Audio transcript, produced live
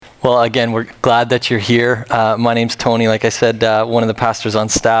Well, again, we're glad that you're here. My name's Tony, like I said, one of the pastors on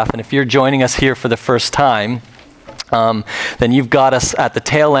staff. And if you're joining us here for the first time, then you've got us at the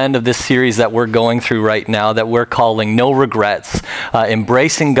tail end of this series that we're going through right now that we're calling No Regrets,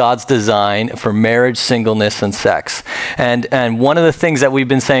 Embracing God's Design for Marriage, Singleness, and Sex. And one of the things that we've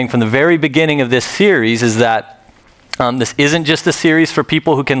been saying from the very beginning of this series is that this isn't just a series for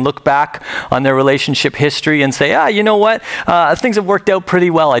people who can look back on their relationship history and say, you know what, things have worked out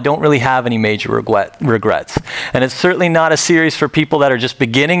pretty well. I don't really have any major regrets. And it's certainly not a series for people that are just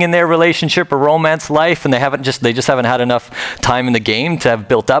beginning in their relationship or romance life and they just haven't had enough time in the game to have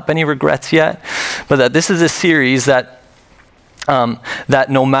built up any regrets yet. But that this is a series that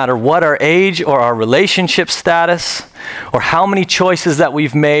no matter what our age or our relationship status or how many choices that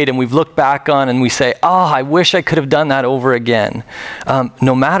we've made and we've looked back on and we say, I wish I could have done that over again.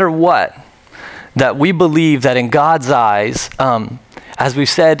 No matter what, that we believe that in God's eyes, as we've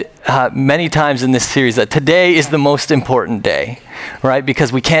said many times in this series, that today is the most important day, right?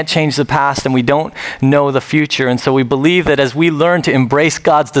 Because we can't change the past and we don't know the future. And so we believe that as we learn to embrace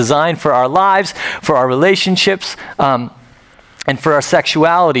God's design for our lives, for our relationships, and for our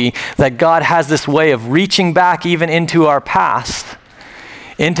sexuality, that God has this way of reaching back even into our past,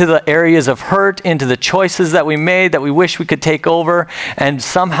 into the areas of hurt, into the choices that we made that we wish we could take over, and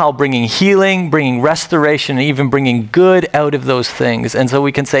somehow bringing healing, bringing restoration, and even bringing good out of those things. And so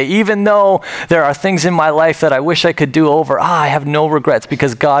we can say, even though there are things in my life that I wish I could do over, I have no regrets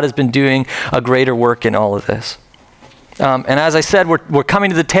because God has been doing a greater work in all of this. And as I said, we're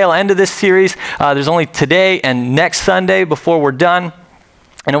coming to the tail end of this series. There's only today and next Sunday before we're done.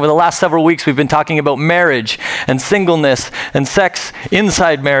 And over the last several weeks, we've been talking about marriage and singleness and sex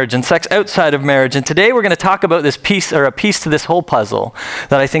inside marriage and sex outside of marriage. And today we're going to talk about this piece, or a piece to this whole puzzle,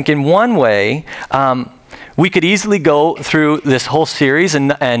 that I think in one way, we could easily go through this whole series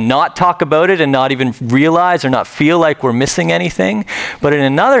and not talk about it and not even realize or not feel like we're missing anything. But in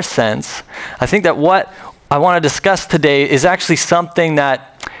another sense, I think that what I want to discuss today is actually something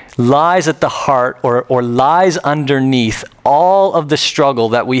that lies at the heart or lies underneath all of the struggle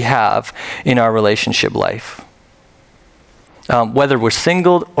that we have in our relationship life. Whether we're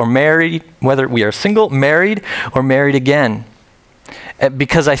single or married, whether we are single, married, or married again.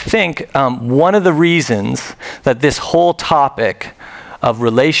 Because I think one of the reasons that this whole topic of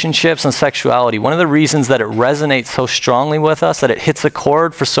relationships and sexuality, one of the reasons that it resonates so strongly with us, that it hits a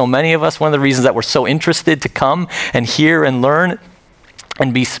chord for so many of us, one of the reasons that we're so interested to come and hear and learn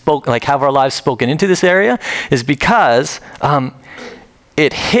and have our lives spoken into this area, is because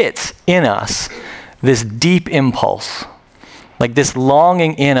it hits in us this deep impulse, like this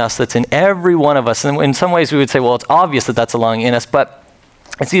longing in us that's in every one of us. And in some ways we would say, well, it's obvious that that's a longing in us, but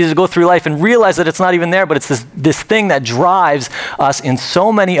it's easy to go through life and realize that it's not even there, but it's this thing that drives us in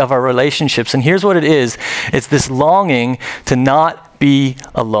so many of our relationships. And here's what it is. It's this longing to not be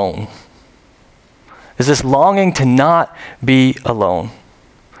alone. It's this longing to not be alone.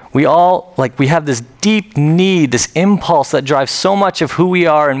 We have this deep need, this impulse that drives so much of who we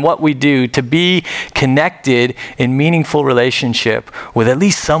are and what we do to be connected in meaningful relationship with at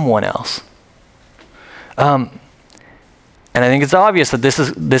least someone else. And I think it's obvious that this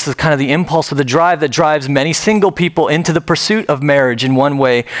is kind of the impulse of the drive that drives many single people into the pursuit of marriage in one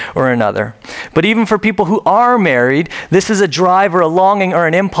way or another. But even for people who are married, this is a drive or a longing or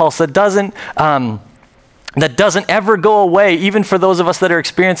an impulse that doesn't ever go away, even for those of us that are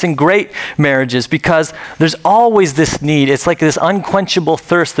experiencing great marriages, because there's always this need. It's like this unquenchable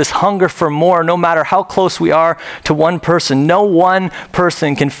thirst, this hunger for more, no matter how close we are to one person. No one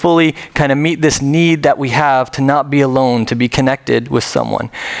person can fully kind of meet this need that we have to not be alone, to be connected with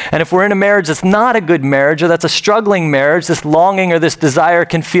someone. And if we're in a marriage that's not a good marriage, or that's a struggling marriage, this longing or this desire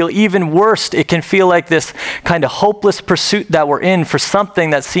can feel even worse. It can feel like this kind of hopeless pursuit that we're in for something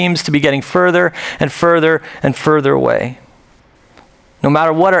that seems to be getting further and further and further away. No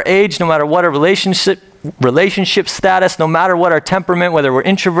matter what our age, no matter what our relationship status, no matter what our temperament, whether we're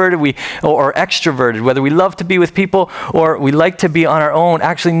introverted or extroverted, whether we love to be with people or we like to be on our own,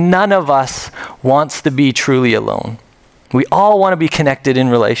 actually none of us wants to be truly alone. We all want to be connected in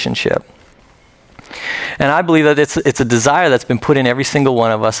relationship. And I believe that it's a desire that's been put in every single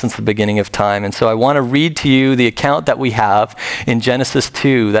one of us since the beginning of time. And so I want to read to you the account that we have in Genesis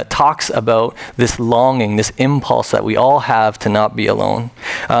 2 that talks about this longing, this impulse that we all have to not be alone.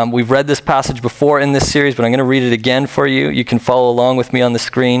 We've read this passage before in this series, but I'm going to read it again for you. You can follow along with me on the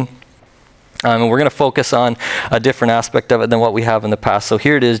screen. And we're going to focus on a different aspect of it than what we have in the past. So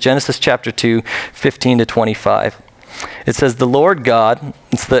here it is, Genesis chapter 2, 15 to 25. It says, the Lord God,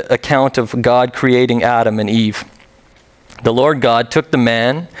 it's the account of God creating Adam and Eve. The Lord God took the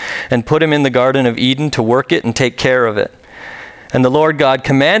man and put him in the Garden of Eden to work it and take care of it. And the Lord God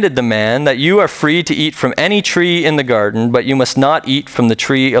commanded the man that you are free to eat from any tree in the garden, but you must not eat from the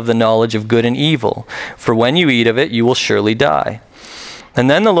tree of the knowledge of good and evil, for when you eat of it, you will surely die. And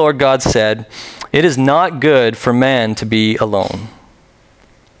then the Lord God said, it is not good for man to be alone.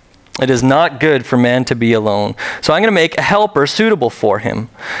 It is not good for man to be alone. So I'm going to make a helper suitable for him.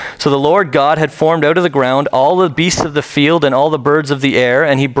 So the Lord God had formed out of the ground all the beasts of the field and all the birds of the air,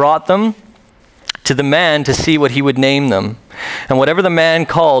 and he brought them to the man to see what he would name them. And whatever the man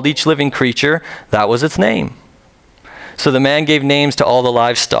called each living creature, that was its name. So the man gave names to all the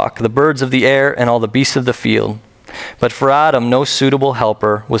livestock, the birds of the air, and all the beasts of the field. But for Adam no suitable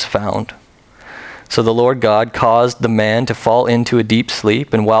helper was found. So the Lord God caused the man to fall into a deep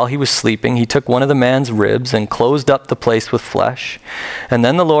sleep, and while he was sleeping, he took one of the man's ribs and closed up the place with flesh. And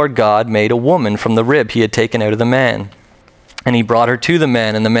then the Lord God made a woman from the rib he had taken out of the man. And he brought her to the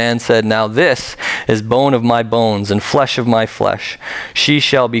man, and the man said, now this is bone of my bones and flesh of my flesh. She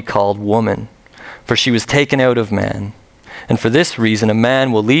shall be called woman, for she was taken out of man. And for this reason a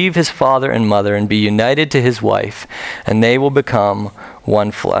man will leave his father and mother and be united to his wife, and they will become one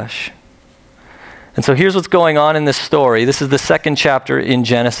flesh. And so here's what's going on in this story. This is the second chapter in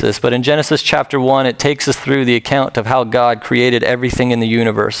Genesis. But in Genesis chapter 1, it takes us through the account of how God created everything in the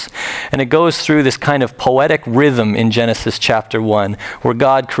universe. And it goes through this kind of poetic rhythm in Genesis chapter 1, where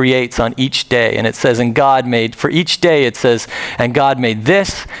God creates on each day. And it says, and God made, for each day it says, and God made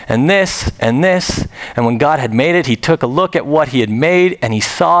this, and this, and this. And when God had made it, he took a look at what he had made, and he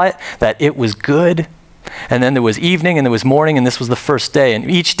saw it, that it was good. And then there was evening and there was morning, and this was the first day.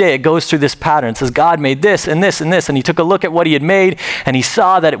 And each day it goes through this pattern. It says God made this and this and this, and he took a look at what he had made, and he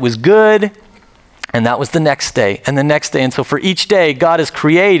saw that it was good. And that was the next day and the next day. And so for each day, God is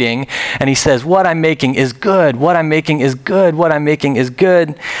creating, and he says, what I'm making is good. What I'm making is good. What I'm making is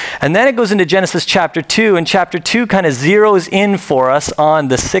good. And then it goes into Genesis chapter 2, and chapter 2 kind of zeroes in for us on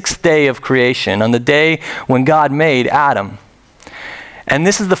the sixth day of creation, on the day when God made Adam. And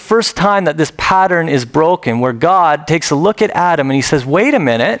this is the first time that this pattern is broken, where God takes a look at Adam and he says, wait a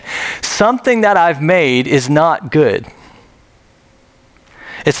minute, something that I've made is not good.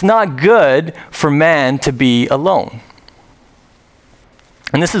 It's not good for man to be alone.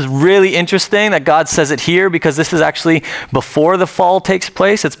 And this is really interesting that God says it here, because this is actually before the fall takes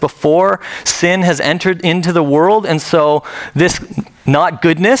place. It's before sin has entered into the world. And so this not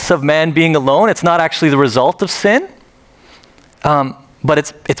goodness of man being alone, it's not actually the result of sin. But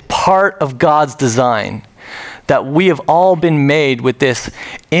it's part of God's design, that we have all been made with this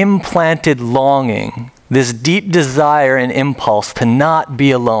implanted longing, this deep desire and impulse to not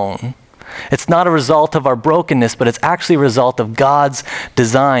be alone. It's not a result of our brokenness, but it's actually a result of God's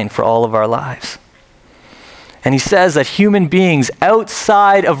design for all of our lives. And he says that human beings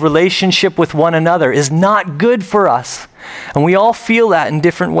outside of relationship with one another is not good for us. And we all feel that in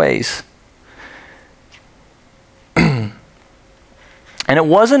different ways. And it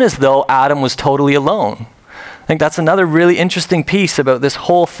wasn't as though Adam was totally alone. I think that's another really interesting piece about this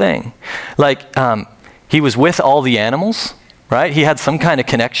whole thing. Like, he was with all the animals, right? He had some kind of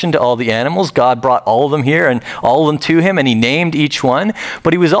connection to all the animals. God brought all of them here and all of them to him, and he named each one.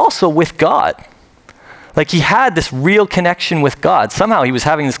 But he was also with God. Like, he had this real connection with God. Somehow he was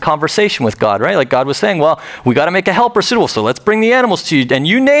having this conversation with God, right? Like, God was saying, well, we got to make a helper suitable, so let's bring the animals to you. And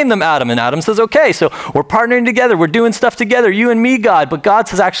you name them Adam. And Adam says, okay, so we're partnering together. We're doing stuff together, you and me, God. But God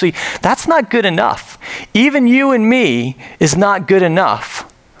says, actually, that's not good enough. Even you and me is not good enough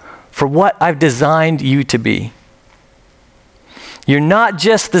for what I've designed you to be. You're not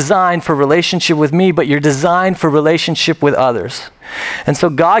just designed for relationship with me, but you're designed for relationship with others. And so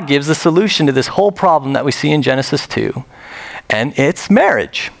God gives the solution to this whole problem that we see in Genesis 2, and it's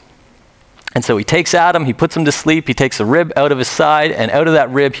marriage. And so he takes Adam, he puts him to sleep, he takes a rib out of his side, and out of that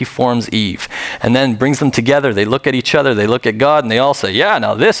rib he forms Eve. And then brings them together, they look at each other, they look at God, and they all say, yeah,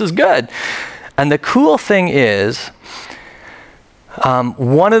 now this is good. And the cool thing is,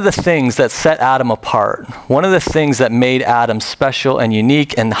 one of the things that set Adam apart, one of the things that made Adam special and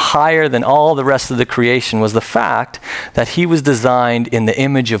unique and higher than all the rest of the creation, was the fact that he was designed in the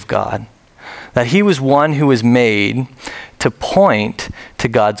image of God. That he was one who was made to point to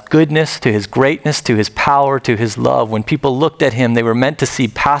God's goodness, to his greatness, to his power, to his love. When people looked at him, they were meant to see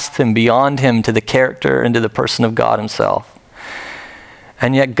past him, beyond him, to the character and to the person of God himself.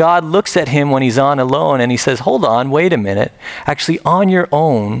 And yet God looks at him when he's on alone and he says, hold on, wait a minute. Actually, on your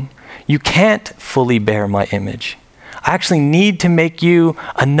own, you can't fully bear my image. I actually need to make you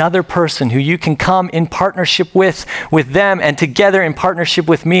another person who you can come in partnership with them and together in partnership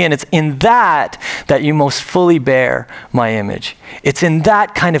with me. And it's in that you most fully bear my image. It's in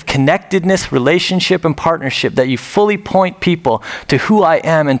that kind of connectedness, relationship, and partnership that you fully point people to who I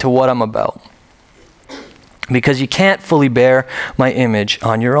am and to what I'm about. Because you can't fully bear my image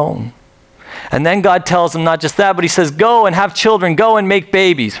on your own. And then God tells them not just that, but he says, go and have children, go and make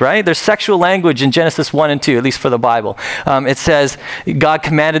babies, right? There's sexual language in Genesis 1 and 2, at least for the Bible. It says God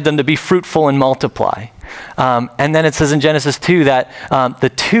commanded them to be fruitful and multiply. And then it says in Genesis 2 that the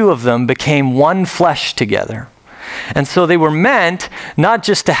two of them became one flesh together. And so they were meant not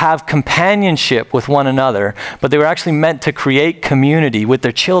just to have companionship with one another, but they were actually meant to create community with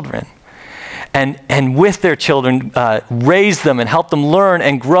their children. And with their children, raise them and help them learn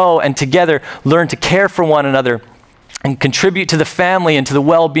and grow and together learn to care for one another and contribute to the family and to the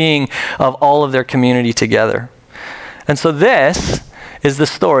well-being of all of their community together. And so this is the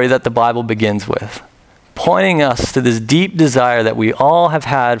story that the Bible begins with, pointing us to this deep desire that we all have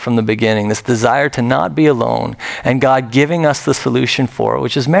had from the beginning, this desire to not be alone, and God giving us the solution for it,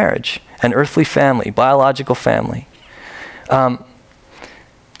 which is marriage, an earthly family, biological family.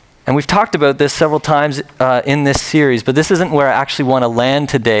 And we've talked about this several times in this series, but this isn't where I actually want to land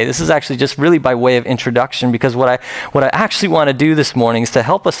today. This is actually just really by way of introduction, because what I actually want to do this morning is to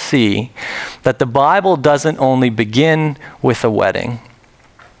help us see that the Bible doesn't only begin with a wedding,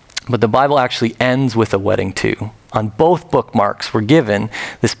 but the Bible actually ends with a wedding too. On both bookmarks, we're given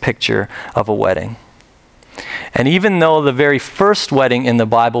this picture of a wedding. And even though the very first wedding in the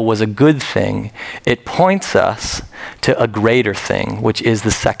Bible was a good thing, it points us to a greater thing, which is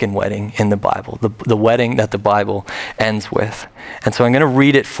the second wedding in the Bible, the wedding that the Bible ends with. And so I'm going to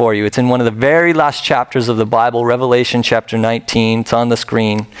read it for you. It's in one of the very last chapters of the Bible, Revelation chapter 19. It's on the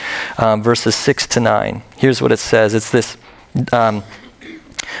screen, verses 6 to 9. Here's what it says. It's this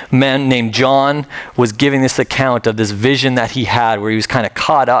man named John was giving this account of this vision that he had, where he was kind of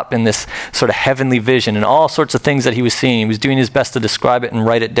caught up in this sort of heavenly vision and all sorts of things that he was seeing. He was doing his best to describe it and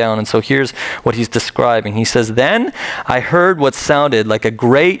write it down. And so here's what he's describing. He says, "Then I heard what sounded like a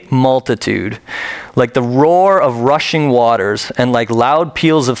great multitude, like the roar of rushing waters, and like loud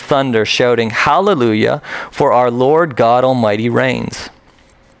peals of thunder, shouting, 'Hallelujah, for our Lord God Almighty reigns.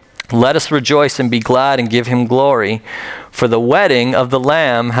 Let us rejoice and be glad and give him glory, for the wedding of the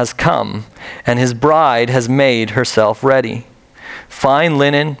Lamb has come, and his bride has made herself ready. Fine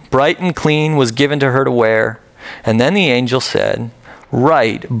linen, bright and clean, was given to her to wear.' And then the angel said,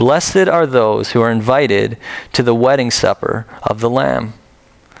 'Right, blessed are those who are invited to the wedding supper of the Lamb.'"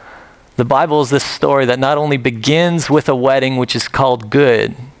 The Bible is this story that not only begins with a wedding, which is called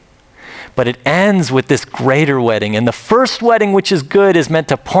good, but it ends with this greater wedding. And the first wedding, which is good, is meant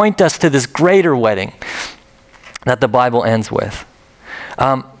to point us to this greater wedding that the Bible ends with.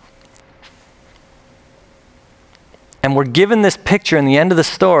 And we're given this picture in the end of the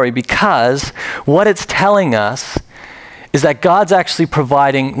story because what it's telling us is that God's actually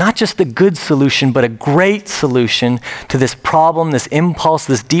providing not just a good solution, but a great solution to this problem, this impulse,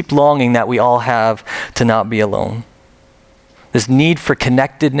 this deep longing that we all have to not be alone. This need for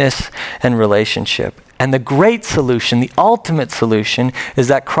connectedness and relationship. And the great solution, the ultimate solution, is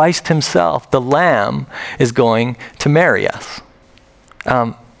that Christ himself, the Lamb, is going to marry us.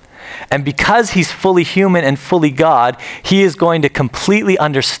 And because he's fully human and fully God, he is going to completely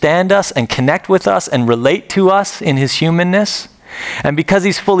understand us and connect with us and relate to us in his humanness. And because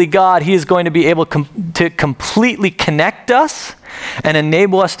he's fully God, he is going to be able to completely connect us and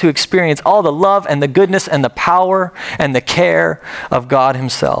enable us to experience all the love and the goodness and the power and the care of God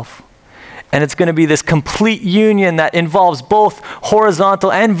himself. And it's going to be this complete union that involves both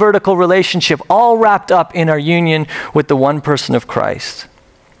horizontal and vertical relationship, all wrapped up in our union with the one person of Christ.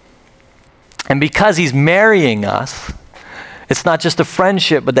 And because he's marrying us, it's not just a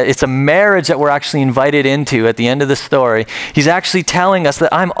friendship, but that it's a marriage that we're actually invited into at the end of the story. He's actually telling us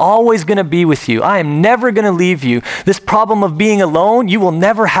that I'm always going to be with you. I am never going to leave you. This problem of being alone, you will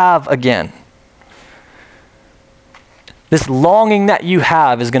never have again. This longing that you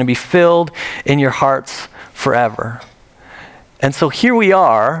have is going to be filled in your hearts forever. And so here we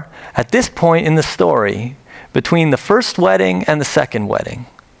are at this point in the story between the first wedding and the second wedding.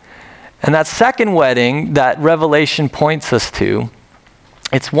 And that second wedding that Revelation points us to,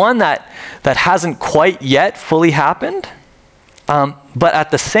 it's one that hasn't quite yet fully happened, but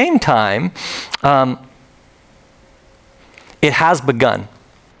at the same time, it has begun.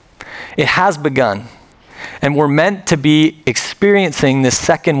 It has begun. And we're meant to be experiencing this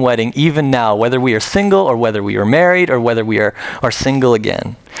second wedding even now, whether we are single or whether we are married or whether we are single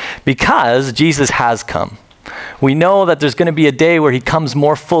again. Because Jesus has come. We know that there's going to be a day where he comes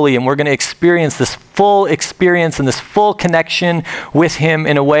more fully, and we're going to experience this full experience and this full connection with him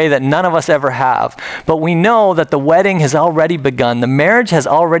in a way that none of us ever have. But we know that the wedding has already begun. The marriage has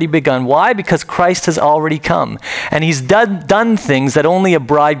already begun. Why? Because Christ has already come. And he's done things that only a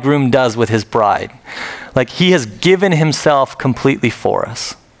bridegroom does with his bride. Like, he has given himself completely for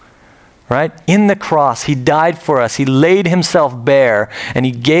us. Right? In the cross, he died for us. He laid himself bare, and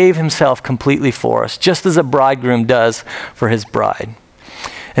he gave himself completely for us, just as a bridegroom does for his bride.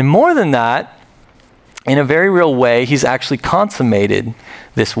 And more than that, in a very real way, he's actually consummated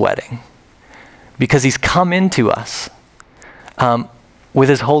this wedding, because he's come into us with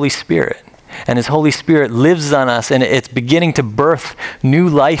his Holy Spirit. And his Holy Spirit lives on us, and it's beginning to birth new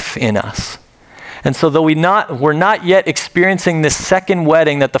life in us. And so though we're not yet experiencing this second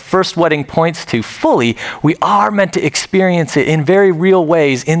wedding that the first wedding points to fully, we are meant to experience it in very real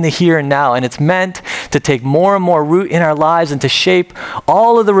ways in the here and now. And it's meant to take more and more root in our lives and to shape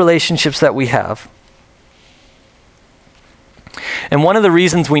all of the relationships that we have. And one of the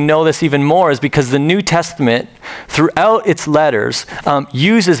reasons we know this even more is because the New Testament, throughout its letters,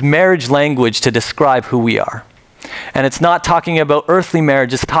 uses marriage language to describe who we are. And it's not talking about earthly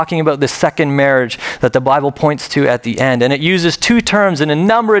marriage, it's talking about this second marriage that the Bible points to at the end. And it uses two terms in a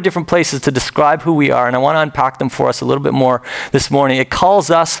number of different places to describe who we are, and I want to unpack them for us a little bit more this morning. It calls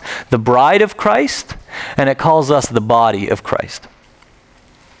us the bride of Christ, and it calls us the body of Christ.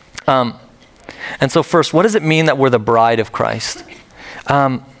 And so first, what does it mean that we're the bride of Christ?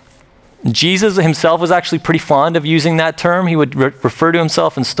 Jesus himself was actually pretty fond of using that term. He would refer to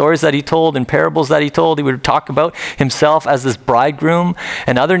himself in stories that he told, in parables that he told. He would talk about himself as this bridegroom.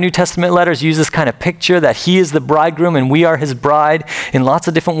 And other New Testament letters use this kind of picture that he is the bridegroom and we are his bride in lots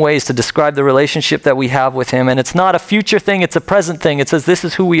of different ways to describe the relationship that we have with him. And it's not a future thing, it's a present thing. It says this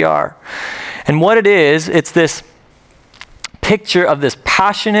is who we are. And what it is, it's this picture of this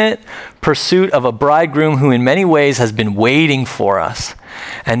passionate pursuit of a bridegroom who in many ways has been waiting for us.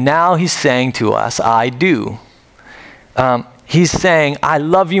 And now he's saying to us, I do. He's saying, I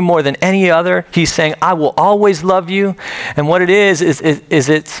love you more than any other. He's saying, I will always love you. And what it is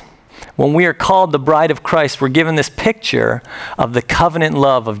it's when we are called the bride of Christ, we're given this picture of the covenant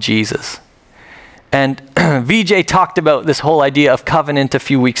love of Jesus. And VJ talked about this whole idea of covenant a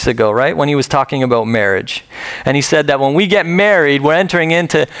few weeks ago, right? When he was talking about marriage. And he said that when we get married, we're entering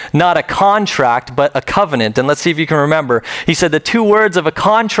into not a contract, but a covenant. And let's see if you can remember. He said the two words of a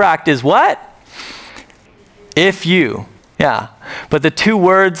contract is what? If you. Yeah. But the two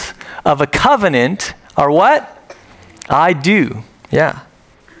words of a covenant are what? I do. Yeah.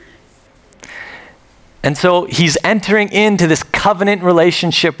 And so he's entering into this covenant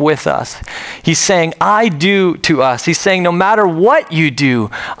relationship with us. He's saying, I do to us. He's saying, no matter what you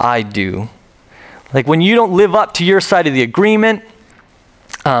do, I do. Like when you don't live up to your side of the agreement,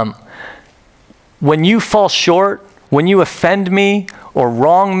 when you fall short, when you offend me or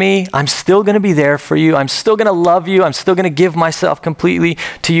wrong me, I'm still going to be there for you. I'm still going to love you. I'm still going to give myself completely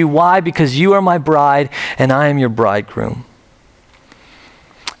to you. Why? Because you are my bride and I am your bridegroom.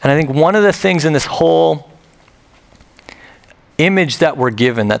 And I think one of the things in this whole image that we're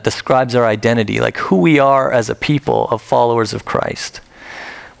given that describes our identity, like who we are as a people of followers of Christ,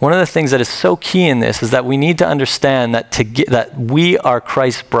 one of the things that is so key in this is that we need to understand that that we are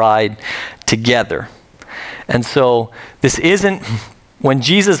Christ's bride together. And so this isn't, when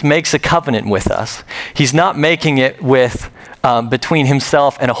Jesus makes a covenant with us, he's not making it with between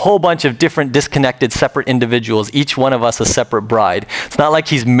himself and a whole bunch of different disconnected separate individuals, each one of us a separate bride. It's not like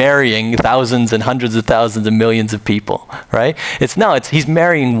he's marrying thousands and hundreds of thousands and millions of people, right? He's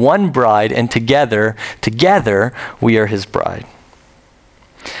marrying one bride, and together we are his bride.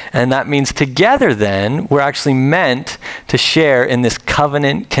 And that means together then, we're actually meant to share in this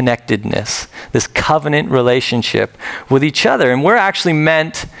covenant connectedness, this covenant relationship with each other. And we're actually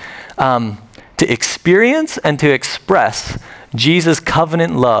meant to experience and to express Jesus'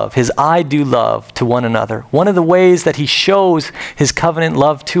 covenant love, his I do love to one another. One of the ways that he shows his covenant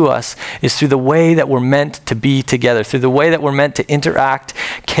love to us is through the way that we're meant to be together, through the way that we're meant to interact,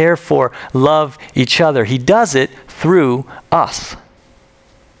 care for, love each other. He does it through us.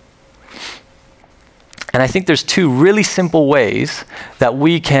 And I think there's two really simple ways that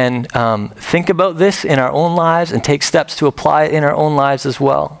we can think about this in our own lives and take steps to apply it in our own lives as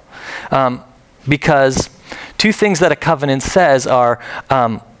well. Because two things that a covenant says are,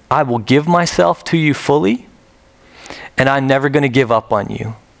 I will give myself to you fully, and I'm never going to give up on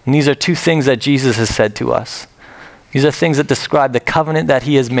you. And these are two things that Jesus has said to us. These are things that describe the covenant that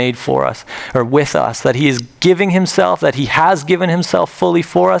he has made for us, or with us, that he is giving himself, that he has given himself fully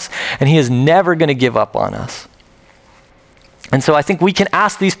for us, and he is never going to give up on us. And so I think we can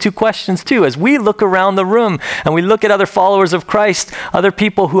ask these two questions too. As we look around the room and we look at other followers of Christ, other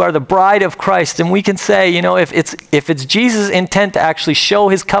people who are the bride of Christ, and we can say, you know, if it's Jesus' intent to actually show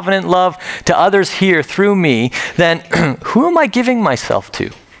his covenant love to others here through me, then who am I giving myself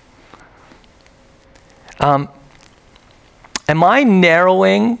to? Am I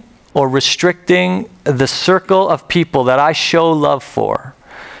narrowing or restricting the circle of people that I show love for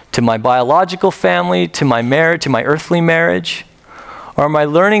to my biological family, to my marriage, to my earthly marriage? Or am I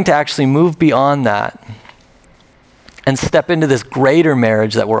learning to actually move beyond that and step into this greater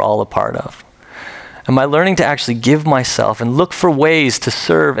marriage that we're all a part of? Am I learning to actually give myself and look for ways to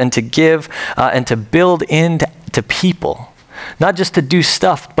serve and to give and to build into people? Not just to do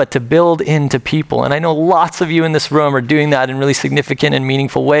stuff, but to build into people. And I know lots of you in this room are doing that in really significant and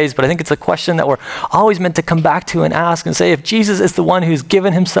meaningful ways, but I think it's a question that we're always meant to come back to and ask and say, if Jesus is the one who's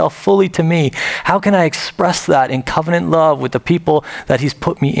given himself fully to me, how can I express that in covenant love with the people that he's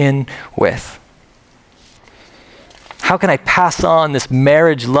put me in with? How can I pass on this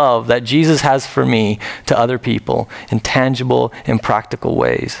marriage love that Jesus has for me to other people in tangible and practical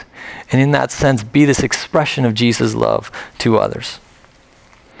ways? And in that sense, be this expression of Jesus' love to others.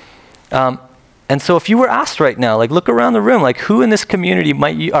 And so if you were asked right now, like look around the room, like who in this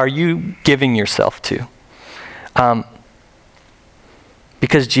community are you giving yourself to?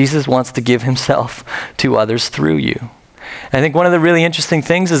 Because Jesus wants to give himself to others through you. And I think one of the really interesting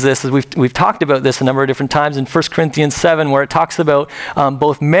things is this, is we've talked about this a number of different times in 1 Corinthians 7, where it talks about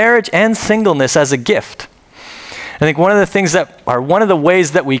both marriage and singleness as a gift. I think one of the things one of the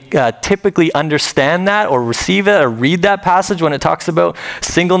ways that we typically understand that or receive it or read that passage when it talks about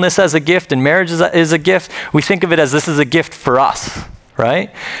singleness as a gift and marriage is a gift, we think of it as this is a gift for us,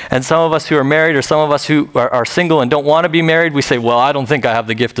 right? And some of us who are married or some of us who are single and don't want to be married, we say, well, I don't think I have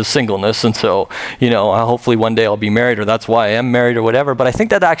the gift of singleness, and so, hopefully one day I'll be married, or that's why I am married or whatever. But I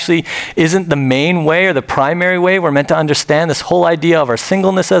think that actually isn't the main way or the primary way we're meant to understand this whole idea of our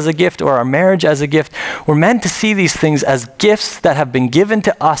singleness as a gift or our marriage as a gift. We're meant to see these things as gifts that have been given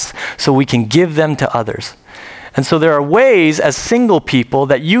to us so we can give them to others. And so there are ways as single people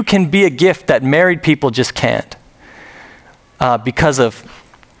that you can be a gift that married people just can't. Because of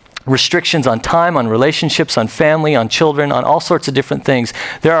restrictions on time, on relationships, on family, on children, on all sorts of different things.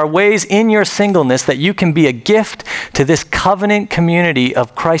 There are ways in your singleness that you can be a gift to this covenant community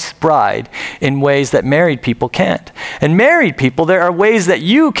of Christ's bride in ways that married people can't. And married people, there are ways that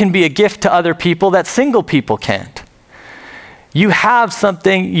you can be a gift to other people that single people can't. You have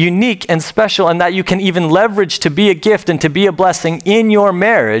something unique and special, and that you can even leverage to be a gift and to be a blessing in your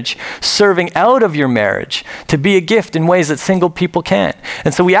marriage, serving out of your marriage, to be a gift in ways that single people can't.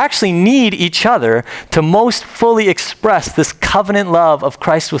 And so we actually need each other to most fully express this covenant love of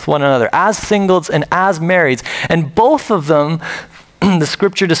Christ with one another, as singles and as marrieds. And both of them, the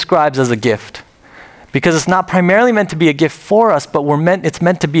scripture describes as a gift. Because it's not primarily meant to be a gift for us, but it's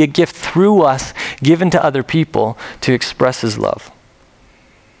meant to be a gift through us, given to other people to express his love.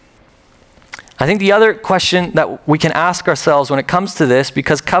 I think the other question that we can ask ourselves when it comes to this,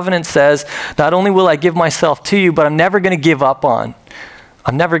 because covenant says, not only will I give myself to you, but I'm never going to give up on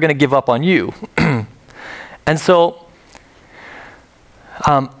you. And so,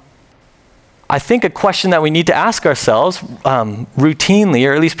 I think a question that we need to ask ourselves routinely,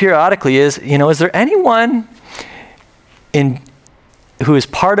 or at least periodically, is there anyone who is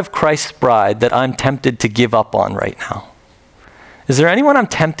part of Christ's bride that I'm tempted to give up on right now? Is there anyone I'm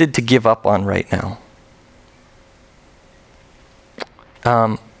tempted to give up on right now?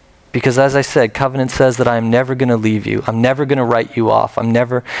 Because as I said, covenant says that I'm never going to leave you. I'm never going to write you off. I'm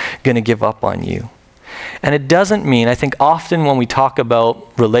never going to give up on you. And it doesn't mean, I think often when we talk about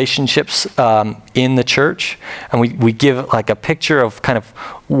relationships in the church, and we give like a picture of kind of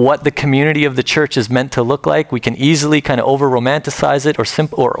what the community of the church is meant to look like, we can easily kind of over-romanticize it or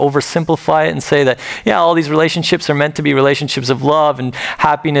oversimplify it and say that, yeah, all these relationships are meant to be relationships of love and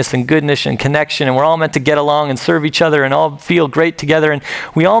happiness and goodness and connection, and we're all meant to get along and serve each other and all feel great together. And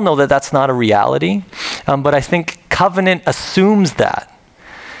we all know that that's not a reality, but I think covenant assumes that.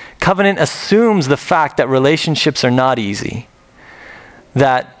 Covenant assumes the fact that relationships are not easy,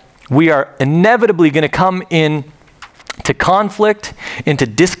 that we are inevitably going to come in to conflict, into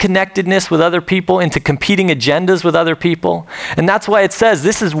disconnectedness with other people, into competing agendas with other people. And that's why it says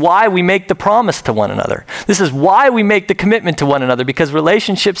this is why we make the promise to one another. This is why we make the commitment to one another, because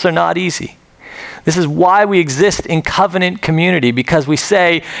relationships are not easy. This is why we exist in covenant community, because we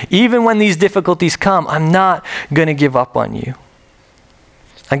say, even when these difficulties come, I'm not going to give up on you.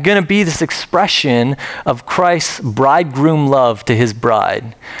 I'm going to be this expression of Christ's bridegroom love to his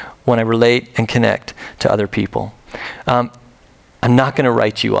bride when I relate and connect to other people. I'm not going to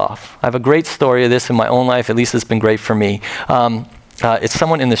write you off. I have a great story of this in my own life. At least it's been great for me. It's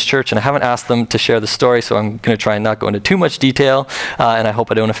someone in this church, and I haven't asked them to share the story, so I'm going to try and not go into too much detail, and I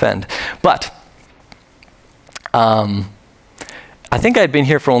hope I don't offend. But I think I'd been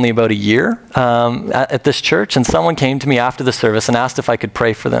here for only about a year at this church, and someone came to me after the service and asked if I could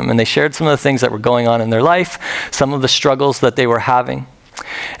pray for them. And they shared some of the things that were going on in their life, some of the struggles that they were having.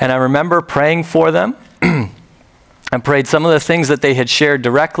 And I remember praying for them. I prayed some of the things that they had shared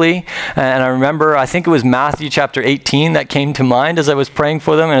directly. And I remember, I think it was Matthew chapter 18 that came to mind as I was praying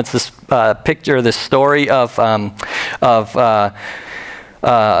for them. And it's this picture, this story of a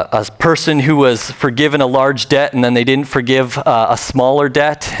person who was forgiven a large debt, and then they didn't forgive a smaller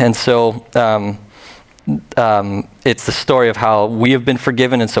debt. And so it's the story of how we have been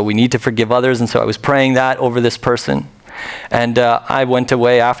forgiven, and so we need to forgive others. And so I was praying that over this person. And I went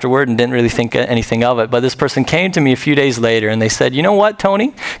away afterward and didn't really think anything of it. But this person came to me a few days later, and they said, you know what,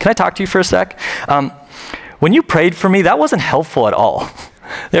 Tony? Can I talk to you for a sec? When you prayed for me, that wasn't helpful at all.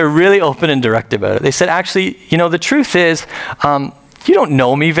 They were really open and direct about it. They said, actually, the truth is, you don't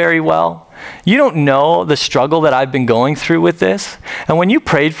know me very well. You don't know the struggle that I've been going through with this. And when you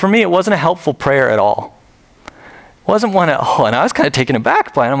prayed for me, it wasn't a helpful prayer at all. It wasn't one at all. And I was kind of taken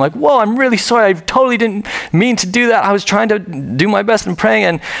aback by it. I'm like, whoa, I'm really sorry. I totally didn't mean to do that. I was trying to do my best in praying,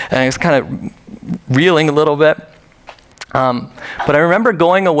 and I was kind of reeling a little bit. But I remember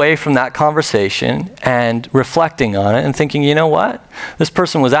going away from that conversation and reflecting on it and thinking, you know what? This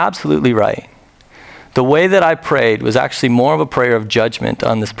person was absolutely right. The way that I prayed was actually more of a prayer of judgment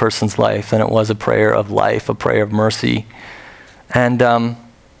on this person's life than it was a prayer of life, a prayer of mercy. And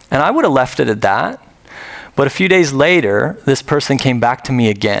I would have left it at that. But a few days later, this person came back to me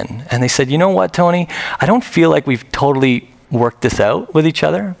again. And they said, you know what, Tony? I don't feel like we've totally worked this out with each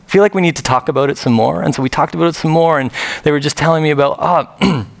other. I feel like we need to talk about it some more. And so we talked about it some more, and they were just telling me about,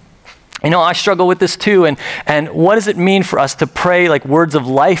 I struggle with this too, and what does it mean for us to pray like words of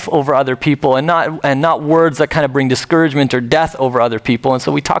life over other people and not words that kind of bring discouragement or death over other people? And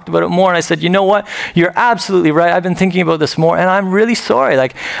so we talked about it more, and I said, you know what? You're absolutely right. I've been thinking about this more, and I'm really sorry.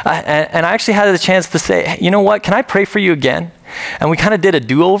 And I actually had the chance to say, hey, you know what? Can I pray for you again? And we kind of did a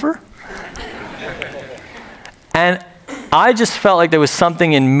do-over. And I just felt like there was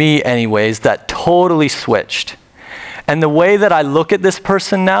something in me anyways that totally switched. And the way that I look at this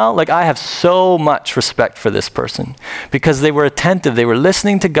person now, I have so much respect for this person because they were attentive, they were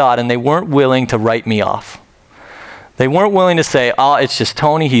listening to God, and they weren't willing to write me off. They weren't willing to say, it's just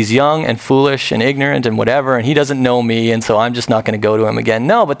Tony, he's young and foolish and ignorant and whatever, and he doesn't know me, and so I'm just not going to go to him again.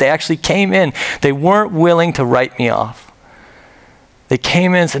 No, but they actually came in. They weren't willing to write me off. They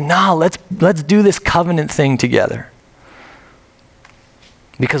came in and said, no, let's do this covenant thing together.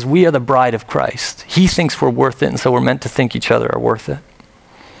 Because we are the bride of Christ. He thinks we're worth it, and so we're meant to think each other are worth it.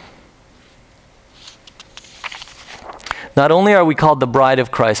 Not only are we called the bride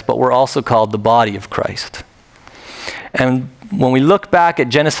of Christ, but we're also called the body of Christ. And when we look back at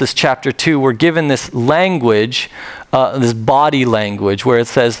Genesis chapter 2, we're given this language, this body language, where it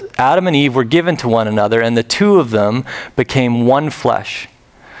says Adam and Eve were given to one another, and the two of them became one flesh.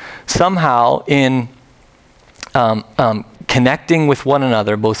 Somehow in connecting with one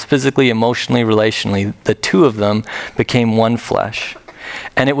another, both physically, emotionally, relationally, the two of them became one flesh.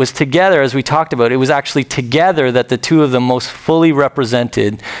 And it was together, as we talked about, it was actually together that the two of them most fully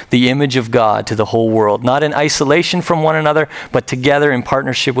represented the image of God to the whole world. Not in isolation from one another, but together in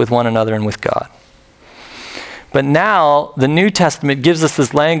partnership with one another and with God. But now, the New Testament gives us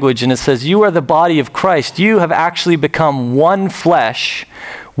this language, and it says, you are the body of Christ. You have actually become one flesh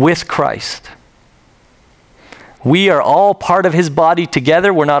with Christ. We are all part of his body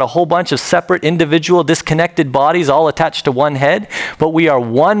together. We're not a whole bunch of separate, individual, disconnected bodies all attached to one head, but we are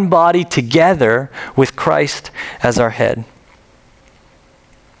one body together with Christ as our head.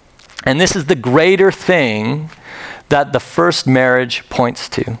 And this is the greater thing that the first marriage points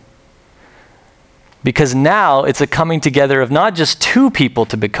to. Because now it's a coming together of not just two people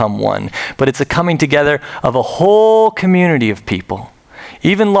to become one, but it's a coming together of a whole community of people.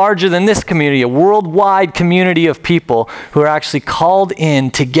 Even larger than this community, a worldwide community of people who are actually called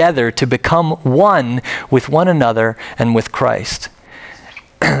in together to become one with one another and with Christ.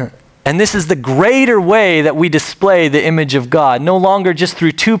 And this is the greater way that we display the image of God, no longer just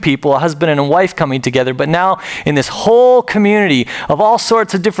through two people, a husband and a wife coming together, but now in this whole community of all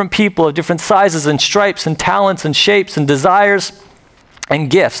sorts of different people, of different sizes and stripes and talents and shapes and desires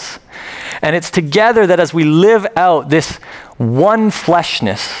and gifts. And it's together that as we live out this one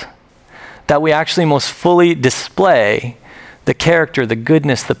fleshness, that we actually most fully display the character, the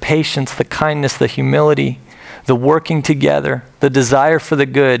goodness, the patience, the kindness, the humility, the working together, the desire for the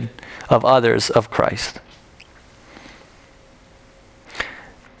good of others of Christ.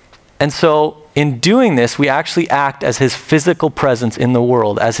 And so in doing this, we actually act as his physical presence in the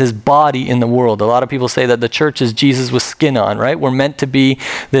world, as his body in the world. A lot of people say that the church is Jesus with skin on, right? We're meant to be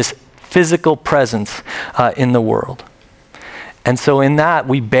this physical presence in the world. And so in that,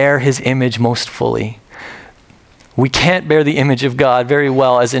 we bear his image most fully. We can't bear the image of God very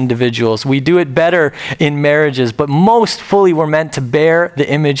well as individuals. We do it better in marriages, but most fully we're meant to bear the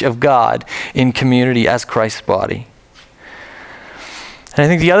image of God in community as Christ's body. And I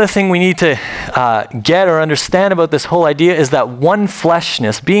think the other thing we need to get or understand about this whole idea is that one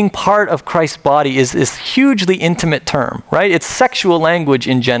fleshness, being part of Christ's body, is this hugely intimate term, right? It's sexual language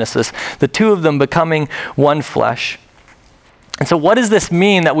in Genesis, the two of them becoming one flesh. And so what does this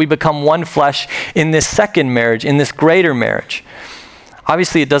mean that we become one flesh in this second marriage, in this greater marriage?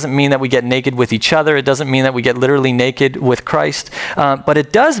 Obviously, it doesn't mean that we get naked with each other. It doesn't mean that we get literally naked with Christ. But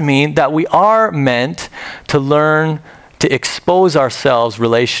it does mean that we are meant to learn to expose ourselves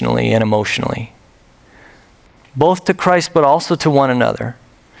relationally and emotionally, both to Christ but also to one another.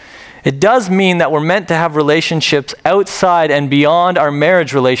 It does mean that we're meant to have relationships outside and beyond our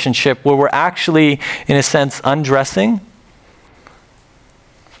marriage relationship where we're actually, in a sense, undressing,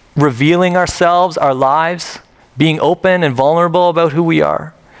 revealing ourselves, our lives, being open and vulnerable about who we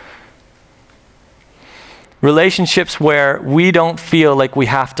are. Relationships where we don't feel like we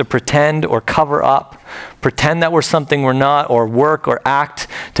have to pretend or cover up, pretend that we're something we're not, or work or act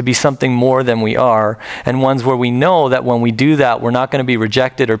to be something more than we are, and ones where we know that when we do that, we're not going to be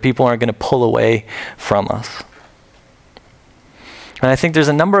rejected or people aren't going to pull away from us. And I think there's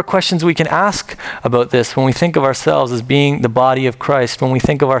a number of questions we can ask about this when we think of ourselves as being the body of Christ, when we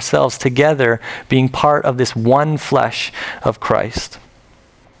think of ourselves together being part of this one flesh of Christ.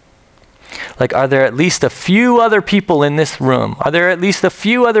 Like, are there at least a few other people in this room? Are there at least a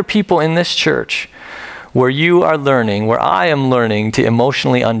few other people in this church where you are learning, where I am learning to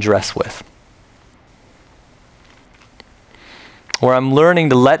emotionally undress with? Where I'm learning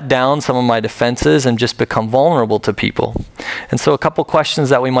to let down some of my defenses and just become vulnerable to people. And so a couple questions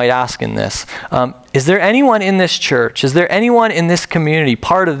that we might ask in this. Is there anyone in this church, is there anyone in this community,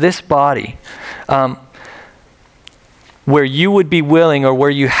 part of this body, where you would be willing or where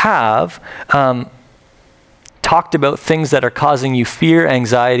you have talked about things that are causing you fear,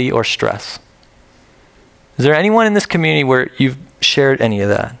 anxiety, or stress? Is there anyone in this community where you've shared any of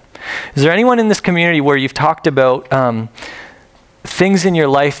that? Is there anyone in this community where you've talked about things in your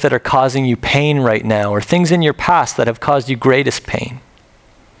life that are causing you pain right now, or things in your past that have caused you greatest pain?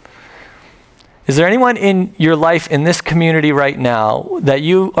 Is there anyone in your life in this community right now that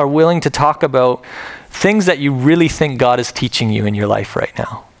you are willing to talk about things that you really think God is teaching you in your life right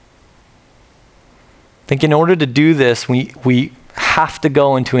now? I think in order to do this, we have to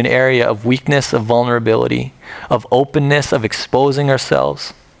go into an area of weakness, of vulnerability, of openness, of exposing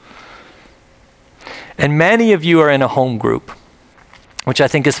ourselves. And many of you are in a home group, which I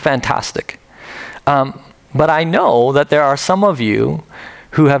think is fantastic. But I know that there are some of you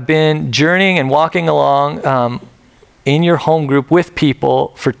who have been journeying and walking along in your home group with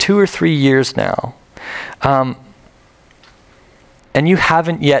people for 2 or 3 years now. And you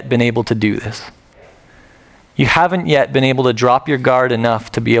haven't yet been able to do this. You haven't yet been able to drop your guard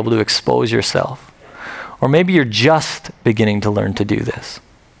enough to be able to expose yourself. Or maybe you're just beginning to learn to do this.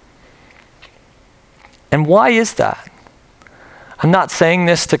 And why is that? I'm not saying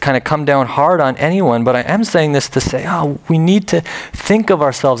this to kind of come down hard on anyone, but I am saying this to say, we need to think of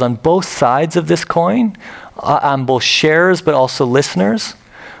ourselves on both sides of this coin, on both sharers but also listeners.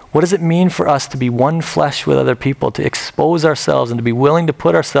 What does it mean for us to be one flesh with other people, to expose ourselves and to be willing to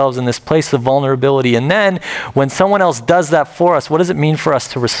put ourselves in this place of vulnerability? And then when someone else does that for us, what does it mean for us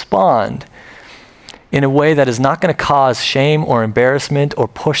to respond in a way that is not going to cause shame or embarrassment or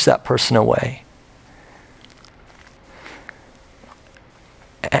push that person away?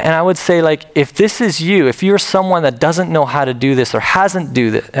 And I would say, like, if this is you, if you're someone that doesn't know how to do this or hasn't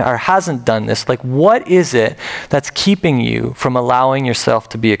done this, like, what is it that's keeping you from allowing yourself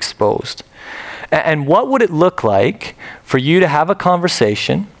to be exposed? And what would it look like for you to have a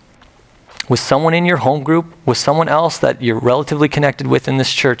conversation with someone in your home group, with someone else that you're relatively connected with in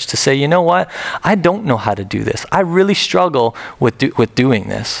this church, to say, you know what, I don't know how to do this. I really struggle with doing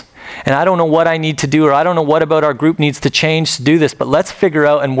this. And I don't know what I need to do, or I don't know what about our group needs to change to do this, but let's figure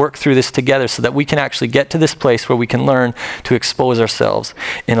out and work through this together so that we can actually get to this place where we can learn to expose ourselves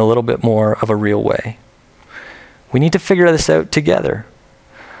in a little bit more of a real way. We need to figure this out together.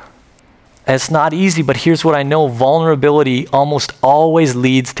 And it's not easy, but here's what I know. Vulnerability almost always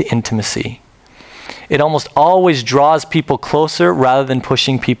leads to intimacy. it almost always draws people closer rather than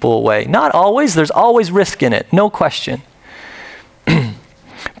pushing people away. Not always, there's always risk in it, no question.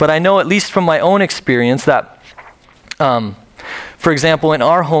 But I know, at least from my own experience, that, for example, in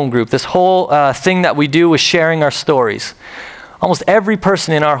our home group, this whole thing that we do with sharing our stories, almost every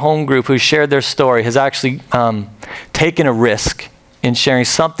person in our home group who shared their story has actually taken a risk in sharing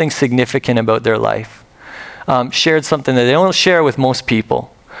something significant about their life. Shared something that they don't share with most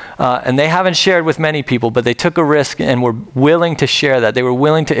people. And they haven't shared with many people, but they took a risk and were willing to share that. They were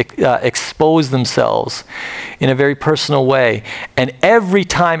willing to expose themselves in a very personal way. And every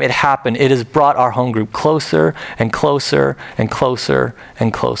time it happened, it has brought our home group closer and closer and closer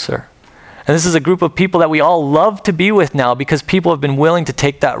and closer. And this is a group of people that we all love to be with now because people have been willing to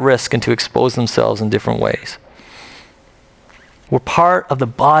take that risk and to expose themselves in different ways. We're part of the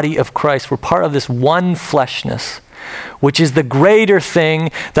body of Christ. We're part of this one fleshness, which is the greater thing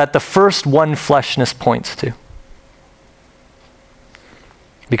that the first one fleshness points to.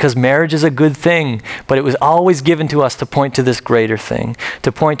 Because marriage is a good thing, but it was always given to us to point to this greater thing,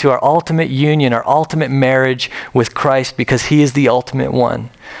 to point to our ultimate union, our ultimate marriage with Christ, because he is the ultimate one.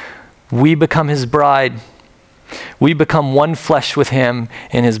 We become his bride. We become one flesh with him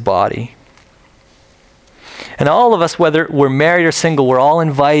in his body. And all of us, whether we're married or single, we're all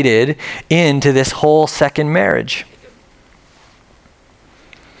invited into this whole second marriage.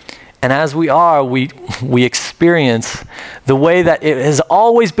 And as we are, we experience the way that it has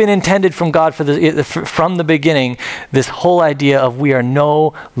always been intended from God from the beginning, this whole idea of we are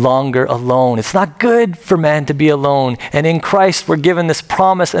no longer alone. It's not good for man to be alone. And in Christ, we're given this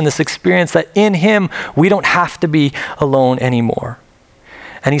promise and this experience that in him, we don't have to be alone anymore.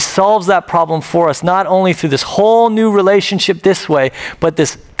 And he solves that problem for us, not only through this whole new relationship this way, but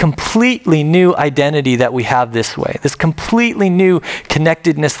this completely new identity that we have this way, this completely new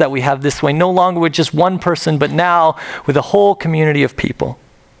connectedness that we have this way, no longer with just one person, but now with a whole community of people.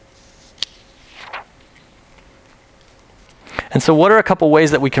 And so what are a couple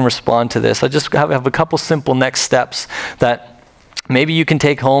ways that we can respond to this? I just have a couple simple next steps that maybe you can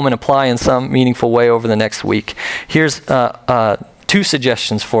take home and apply in some meaningful way over the next week. Here's two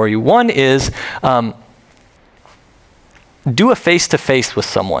suggestions for you. One is do a face-to-face with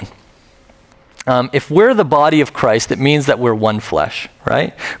someone. If we're the body of Christ, it means that we're one flesh,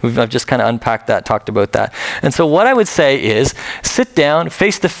 right? I've just kind of unpacked that, talked about that. And so what I would say is sit down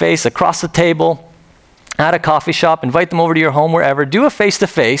face-to-face across the table at a coffee shop, invite them over to your home, wherever, do a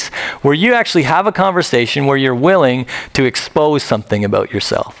face-to-face where you actually have a conversation where you're willing to expose something about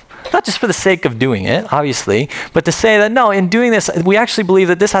yourself. Not just for the sake of doing it, obviously, but to say that, no, in doing this, we actually believe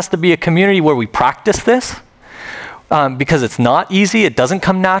that this has to be a community where we practice this because it's not easy. It doesn't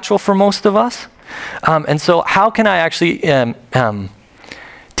come natural for most of us. And so how can I actually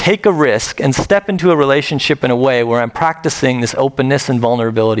take a risk and step into a relationship in a way where I'm practicing this openness and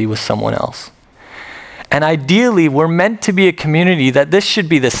vulnerability with someone else? And ideally, we're meant to be a community that this should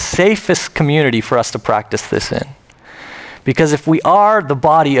be the safest community for us to practice this in. Because if we are the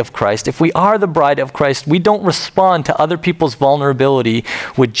body of Christ, if we are the bride of Christ, we don't respond to other people's vulnerability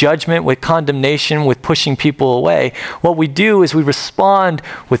with judgment, with condemnation, with pushing people away. What we do is we respond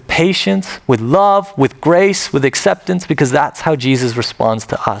with patience, with love, with grace, with acceptance, because that's how Jesus responds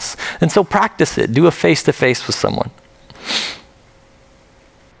to us. And so practice it. Do a face-to-face with someone.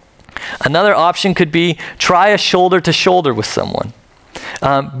 Another option could be try a shoulder-to-shoulder with someone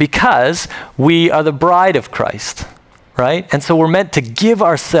because we are the bride of Christ. Right? And so we're meant to give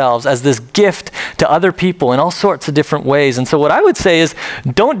ourselves as this gift to other people in all sorts of different ways. And so what I would say is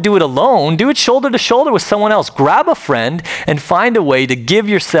don't do it alone. Do it shoulder to shoulder with someone else. Grab a friend and find a way to give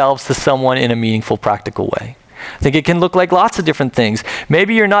yourselves to someone in a meaningful, practical way. I think it can look like lots of different things.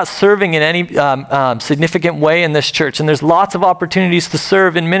 Maybe you're not serving in any significant way in this church, and there's lots of opportunities to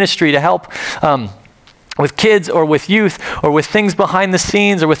serve in ministry to help with kids or with youth or with things behind the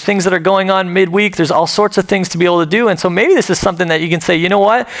scenes or with things that are going on midweek. There's all sorts of things to be able to do. And so maybe this is something that you can say, you know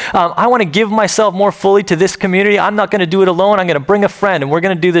what? I want to give myself more fully to this community. I'm not going to do it alone. I'm going to bring a friend and we're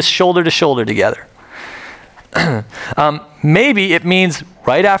going to do this shoulder to shoulder together. Maybe it means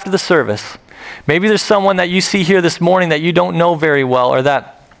right after the service. Maybe there's someone that you see here this morning that you don't know very well, or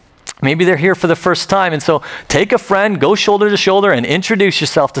that maybe they're here for the first time. And so take a friend, go shoulder to shoulder, and introduce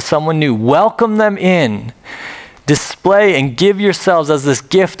yourself to someone new. Welcome them in. Display and give yourselves as this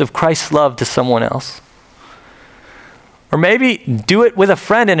gift of Christ's love to someone else. Or maybe do it with a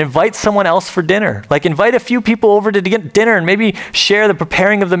friend and invite someone else for dinner. Like invite a few people over to get dinner and maybe share the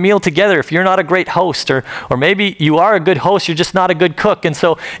preparing of the meal together if you're not a great host. Or maybe you are a good host, you're just not a good cook. And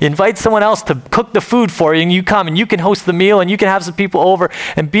so invite someone else to cook the food for you, and you come and you can host the meal and you can have some people over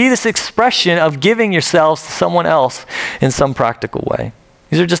and be this expression of giving yourselves to someone else in some practical way.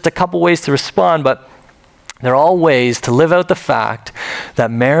 These are just a couple ways to respond, but they're all ways to live out the fact that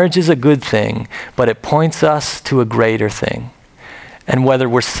marriage is a good thing, but it points us to a greater thing. And whether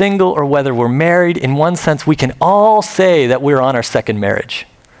we're single or whether we're married, in one sense, we can all say that we're on our second marriage.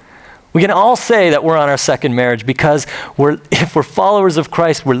 We can all say that we're on our second marriage because if we're followers of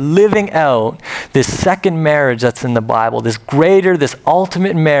Christ, we're living out this second marriage that's in the Bible, this greater, this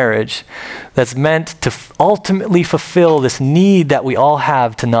ultimate marriage that's meant to ultimately fulfill this need that we all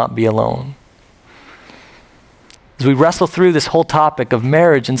have to not be alone. As we wrestle through this whole topic of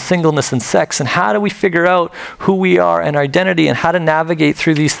marriage and singleness and sex and how do we figure out who we are and our identity and how to navigate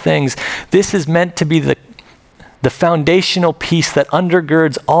through these things, this is meant to be the foundational piece that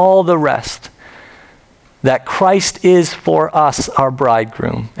undergirds all the rest. That Christ is for us our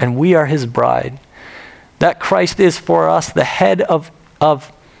bridegroom and we are his bride. That Christ is for us the head of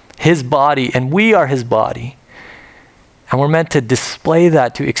his body and we are his body. And we're meant to display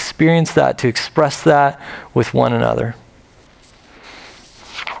that, to experience that, to express that with one another.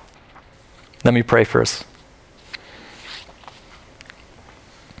 Let me pray for us.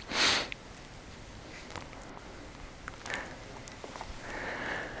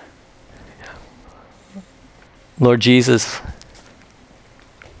 Lord Jesus,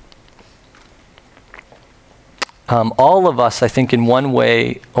 all of us, I think in one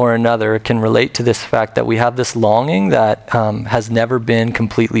way or another, can relate to this fact that we have this longing that has never been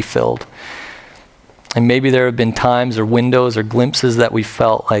completely filled. And maybe there have been times or windows or glimpses that we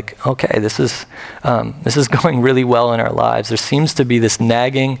felt like, okay, this is going really well in our lives. There seems to be this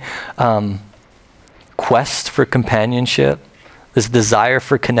nagging quest for companionship, this desire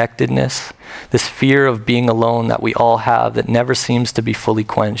for connectedness, this fear of being alone that we all have that never seems to be fully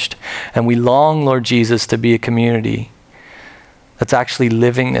quenched. And we long, Lord Jesus, to be a community that's actually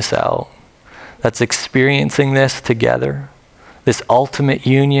living this out, that's experiencing this together, this ultimate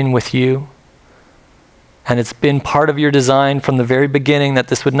union with you. And it's been part of your design from the very beginning that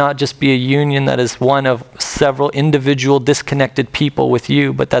this would not just be a union that is one of several individual disconnected people with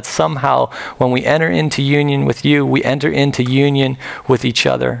you, but that somehow when we enter into union with you, we enter into union with each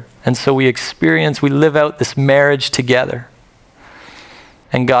other. And so we live out this marriage together.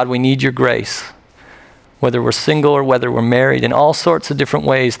 And God, we need your grace, whether we're single or whether we're married, in all sorts of different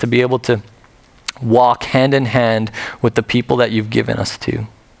ways to be able to walk hand in hand with the people that you've given us to,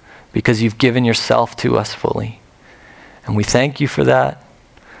 because you've given yourself to us fully. And we thank you for that.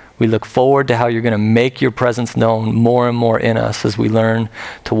 We look forward to how you're going to make your presence known more and more in us as we learn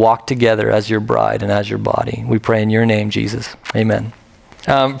to walk together as your bride and as your body. We pray in your name, Jesus. Amen.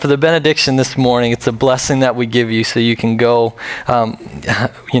 For the benediction this morning, it's a blessing that we give you so you can go,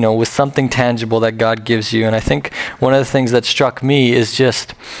 with something tangible that God gives you. And I think one of the things that struck me is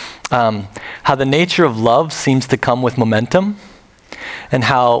just how the nature of love seems to come with momentum, and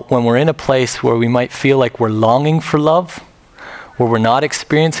how when we're in a place where we might feel like we're longing for love, where we're not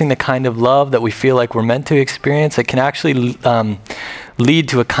experiencing the kind of love that we feel like we're meant to experience, it can actually lead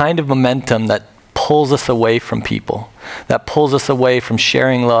to a kind of momentum that pulls us away from people, that pulls us away from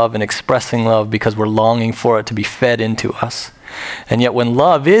sharing love and expressing love because we're longing for it to be fed into us. And yet when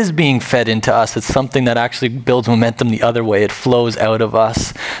love is being fed into us, it's something that actually builds momentum the other way. It flows out of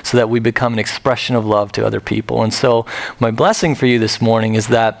us so that we become an expression of love to other people. And so my blessing for you this morning is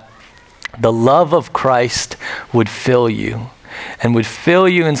that the love of Christ would fill you, and would fill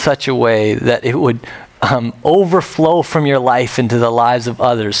you in such a way that it would overflow from your life into the lives of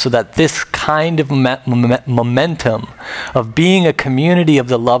others, so that this kind of momentum of being a community of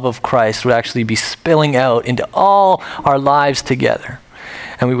the love of Christ would actually be spilling out into all our lives together.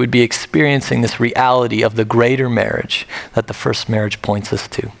 And we would be experiencing this reality of the greater marriage that the first marriage points us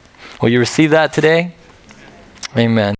to. Will you receive that today? Amen.